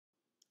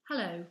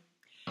Hello.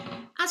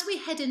 As we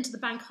head into the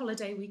bank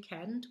holiday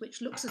weekend,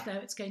 which looks as though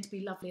it's going to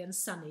be lovely and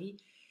sunny,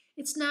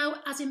 it's now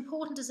as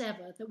important as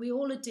ever that we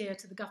all adhere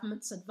to the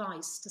government's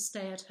advice to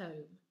stay at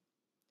home.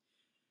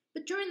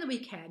 But during the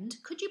weekend,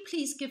 could you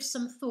please give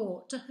some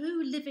thought to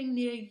who living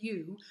near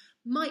you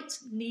might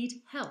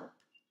need help?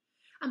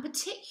 And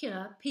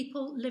particular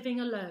people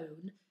living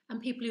alone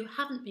and people who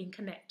haven't been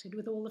connected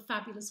with all the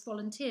fabulous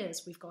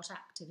volunteers we've got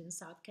active in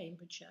South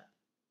Cambridgeshire.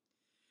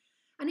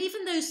 And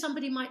even though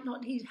somebody might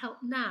not need help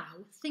now,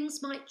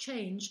 things might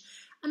change,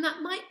 and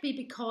that might be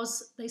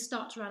because they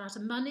start to run out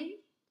of money,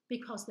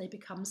 because they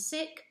become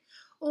sick,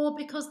 or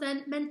because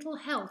their mental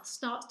health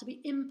starts to be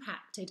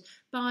impacted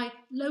by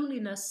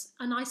loneliness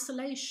and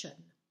isolation.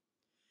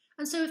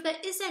 And so if there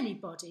is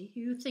anybody who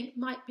you think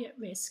might be at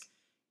risk,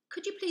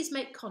 could you please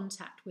make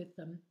contact with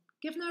them,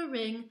 give them a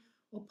ring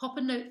or pop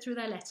a note through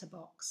their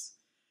letterbox?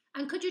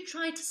 And could you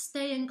try to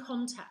stay in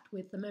contact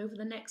with them over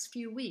the next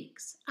few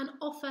weeks and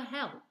offer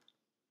help?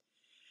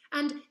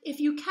 And if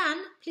you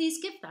can,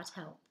 please give that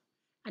help.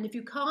 And if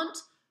you can't,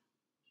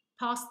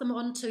 pass them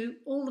on to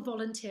all the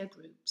volunteer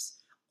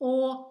groups,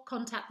 or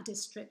contact the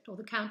district or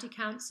the county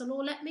council,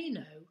 or let me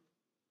know.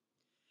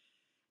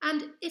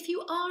 And if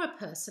you are a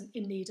person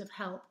in need of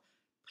help,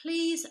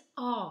 please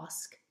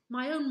ask.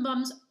 My own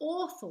mum's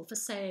awful for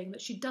saying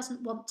that she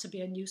doesn't want to be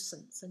a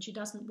nuisance and she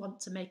doesn't want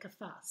to make a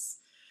fuss.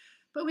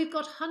 But we've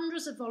got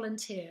hundreds of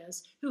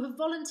volunteers who have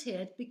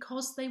volunteered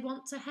because they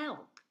want to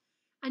help.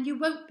 And you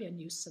won't be a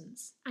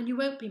nuisance, and you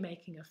won't be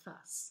making a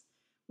fuss.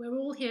 We're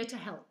all here to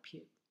help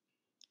you.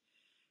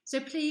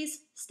 So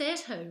please stay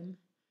at home,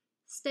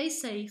 stay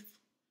safe,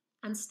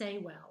 and stay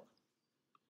well.